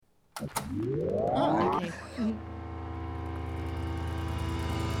Oh, okay.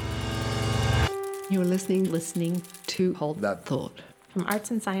 You're listening to Hold That Thought from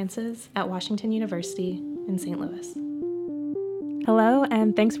Arts and Sciences at Washington University in St. Louis. Hello,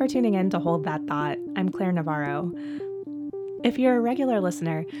 and thanks for tuning in to Hold That Thought. I'm Claire Navarro. If you're a regular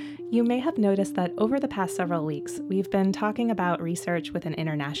listener, you may have noticed that over the past several weeks, we've been talking about research with an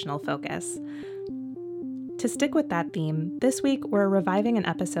international focus. To stick with that theme, this week we're reviving an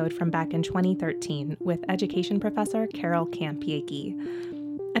episode from back in 2013 with education professor Carol Campiecki.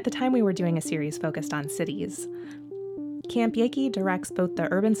 At the time, we were doing a series focused on cities. Campiecki directs both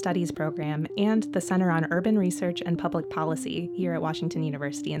the Urban Studies program and the Center on Urban Research and Public Policy here at Washington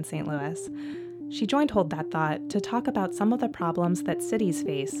University in St. Louis. She joined Hold That Thought to talk about some of the problems that cities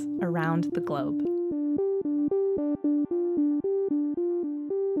face around the globe.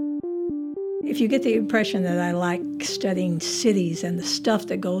 If you get the impression that I like studying cities and the stuff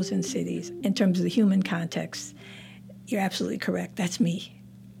that goes in cities in terms of the human context, you're absolutely correct. That's me.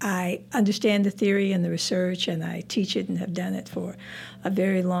 I understand the theory and the research, and I teach it and have done it for a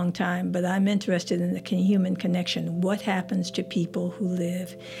very long time, but I'm interested in the human connection. What happens to people who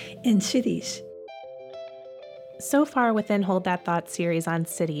live in cities? So far within Hold That Thought series on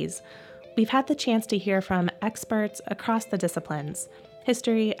cities, we've had the chance to hear from experts across the disciplines: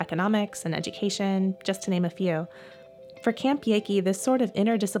 history, economics, and education, just to name a few. For Campiecki, this sort of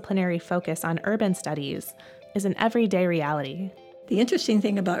interdisciplinary focus on urban studies is an everyday reality. The interesting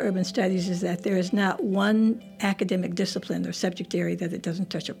thing about urban studies is that there is not one academic discipline or subject area that it doesn't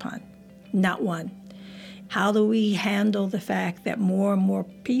touch upon. Not one. How do we handle the fact that more and more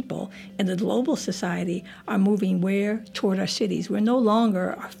people in the global society are moving where? Toward our cities. We're no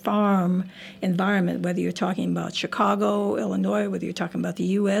longer a farm environment, whether you're talking about Chicago, Illinois, whether you're talking about the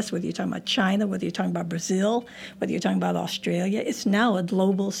U.S., whether you're talking about China, whether you're talking about Brazil, whether you're talking about Australia. It's now a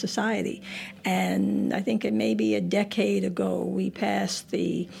global society. And I think it may be a decade ago we passed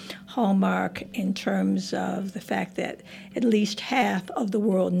the hallmark in terms of the fact that at least half of the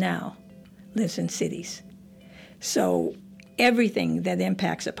world now lives in cities. So everything that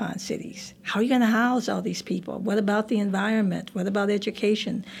impacts upon cities. How are you going to house all these people? What about the environment? What about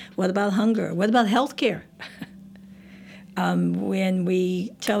education? What about hunger? What about health care? When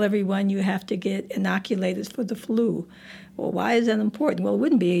we tell everyone you have to get inoculated for the flu, well, why is that important? Well, it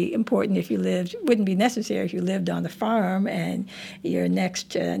wouldn't be necessary if you lived on a farm and your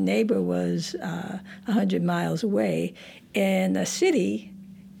next neighbor was 100 miles away. In a city,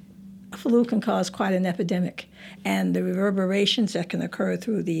 a flu can cause quite an epidemic, and the reverberations that can occur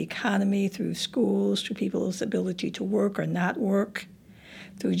through the economy, through schools, through people's ability to work or not work,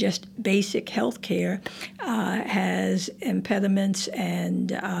 through just basic health care, has impediments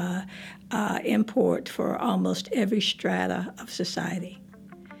and import for almost every strata of society.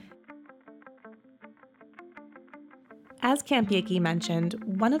 As Campiecki mentioned,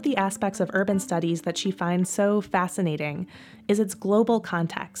 one of the aspects of urban studies that she finds so fascinating is its global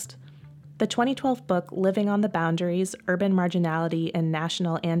context. The 2012 book, Living on the Boundaries, Urban Marginality in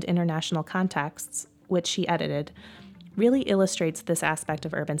National and International Contexts, which she edited, really illustrates this aspect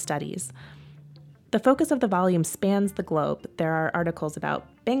of urban studies. The focus of the volume spans the globe. There are articles about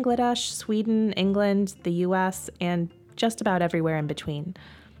Bangladesh, Sweden, England, the US, and just about everywhere in between.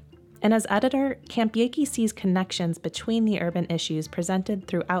 And as editor, Campiecki sees connections between the urban issues presented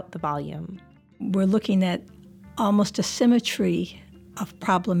throughout the volume. We're looking at almost a symmetry of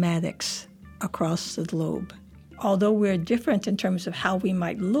problematics across the globe. Although we're different in terms of how we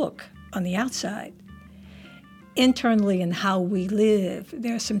might look on the outside, internally in how we live,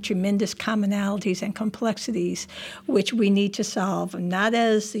 there are some tremendous commonalities and complexities which we need to solve, not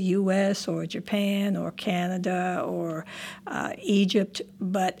as the U.S. or Japan or Canada or Egypt,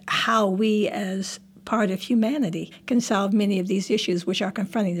 but how we as part of humanity can solve many of these issues which are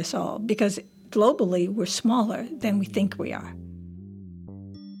confronting us all, because globally we're smaller than we think we are.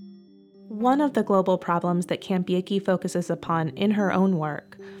 One of the global problems that Campiecki focuses upon in her own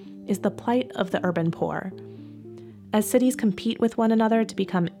work is the plight of the urban poor. As cities compete with one another to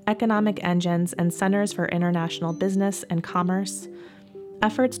become economic engines and centers for international business and commerce,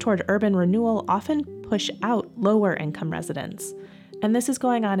 efforts toward urban renewal often push out lower-income residents, and this is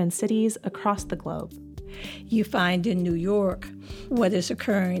going on in cities across the globe. You find in New York what is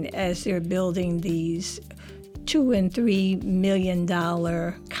occurring as they're building these $2 and $3 million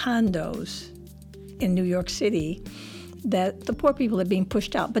condos in New York City, that the poor people are being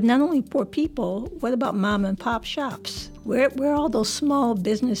pushed out. But not only poor people, what about mom and pop shops? Where are all those small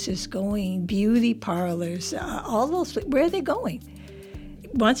businesses going? Beauty parlors, all those, where are they going?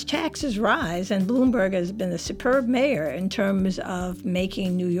 once taxes rise, and Bloomberg has been a superb mayor in terms of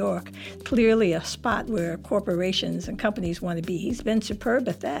making New York clearly a spot where corporations and companies want to be. He's been superb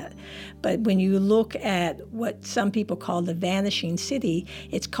at that. But when you look at what some people call the vanishing city,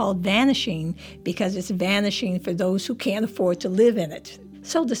 it's called vanishing because it's vanishing for those who can't afford to live in it.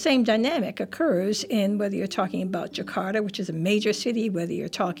 So the same dynamic occurs in whether you're talking about Jakarta, which is a major city, whether you're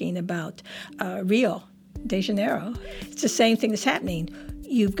talking about Rio de Janeiro. It's the same thing that's happening.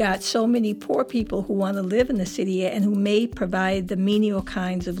 You've got so many poor people who want to live in the city and who may provide the menial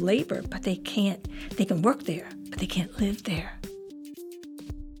kinds of labor, but they can't. They can work there, but they can't live there.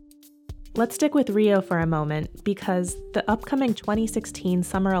 Let's stick with Rio for a moment because the upcoming 2016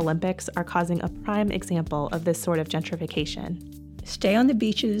 Summer Olympics are causing a prime example of this sort of gentrification. Stay on the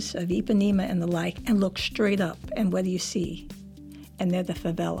beaches of Ipanema and the like and look straight up, and what do you see? And they're the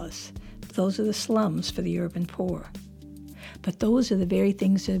favelas. Those are the slums for the urban poor. But those are the very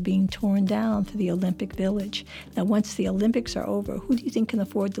things that are being torn down for the Olympic Village. Now, once the Olympics are over, who do you think can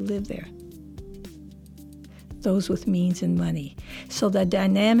afford to live there? Those with means and money. So the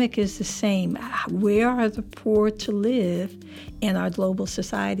dynamic is the same. Where are the poor to live in our global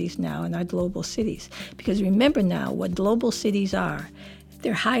societies now, in our global cities? Because remember now what global cities are.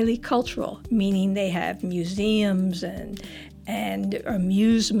 They're highly cultural, meaning they have museums and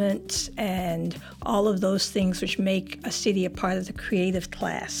amusements and all of those things which make a city a part of the creative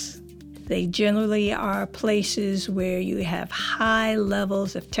class. They generally are places where you have high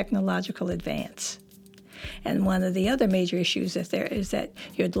levels of technological advance. And one of the other major issues is that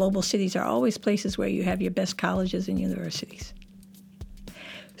your global cities are always places where you have your best colleges and universities.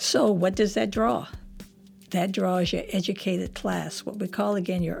 So what does that draw? That draws your educated class, what we call,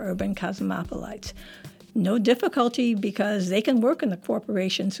 again, your urban cosmopolites. No difficulty because they can work in the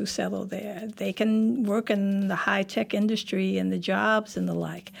corporations who settle there. They can work in the high-tech industry and the jobs and the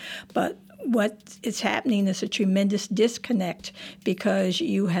like. But what is happening is a tremendous disconnect because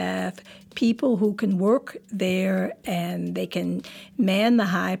you have people who can work there and they can man the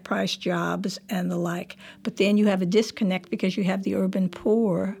high-priced jobs and the like. But then you have a disconnect because you have the urban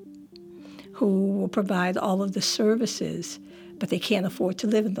poor who will provide all of the services, but they can't afford to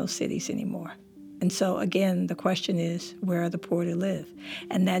live in those cities anymore. And so, again, the question is, where are the poor to live?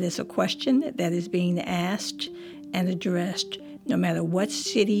 And that is a question that is being asked and addressed no matter what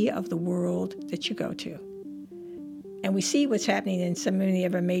city of the world that you go to. And we see what's happening in so many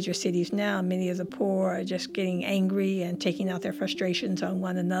of our major cities now. Many of the poor are just getting angry and taking out their frustrations on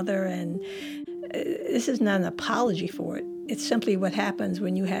one another. And this is not an apology for it. It's simply what happens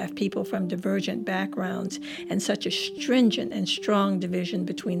when you have people from divergent backgrounds and such a stringent and strong division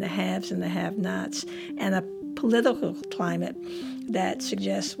between the haves and the have-nots, and a political climate that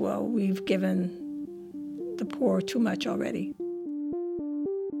suggests, well, we've given the poor too much already.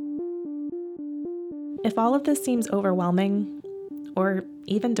 If all of this seems overwhelming or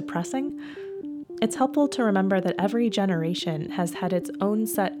even depressing, it's helpful to remember that every generation has had its own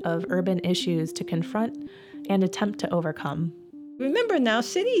set of urban issues to confront and attempt to overcome. Remember now,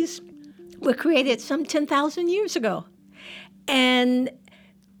 cities were created some 10,000 years ago. And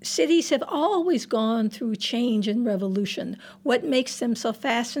cities have always gone through change and revolution. What makes them so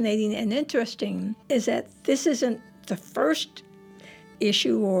fascinating and interesting is that this isn't the first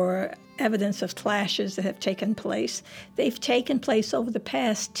issue or evidence of clashes that have taken place. They've taken place over the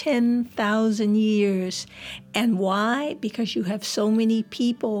past 10,000 years. And why? Because you have so many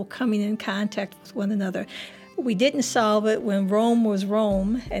people coming in contact with one another. We didn't solve it when Rome was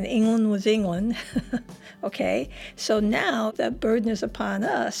Rome and England was England, okay? So now the burden is upon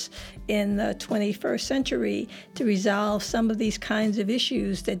us in the 21st century to resolve some of these kinds of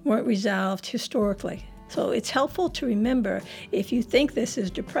issues that weren't resolved historically. So it's helpful to remember, if you think this is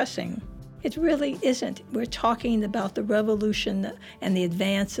depressing, it really isn't. We're talking about the revolution and the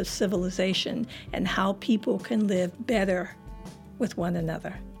advance of civilization and how people can live better with one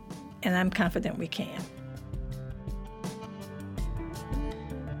another. And I'm confident we can.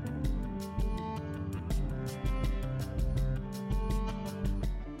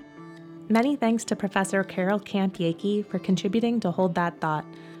 Many thanks to Professor Carol Camp-Yakey for contributing to Hold That Thought.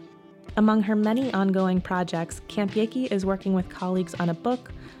 Among her many ongoing projects, Camp-Yakey is working with colleagues on a book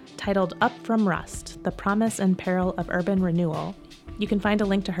titled Up From Rust, The Promise and Peril of Urban Renewal. You can find a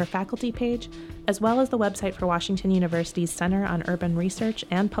link to her faculty page, as well as the website for Washington University's Center on Urban Research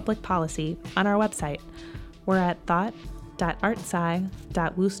and Public Policy on our website. We're at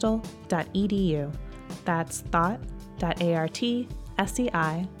thought.artsci.wustl.edu. That's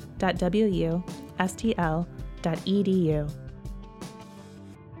thought.artsci.wustl.edu.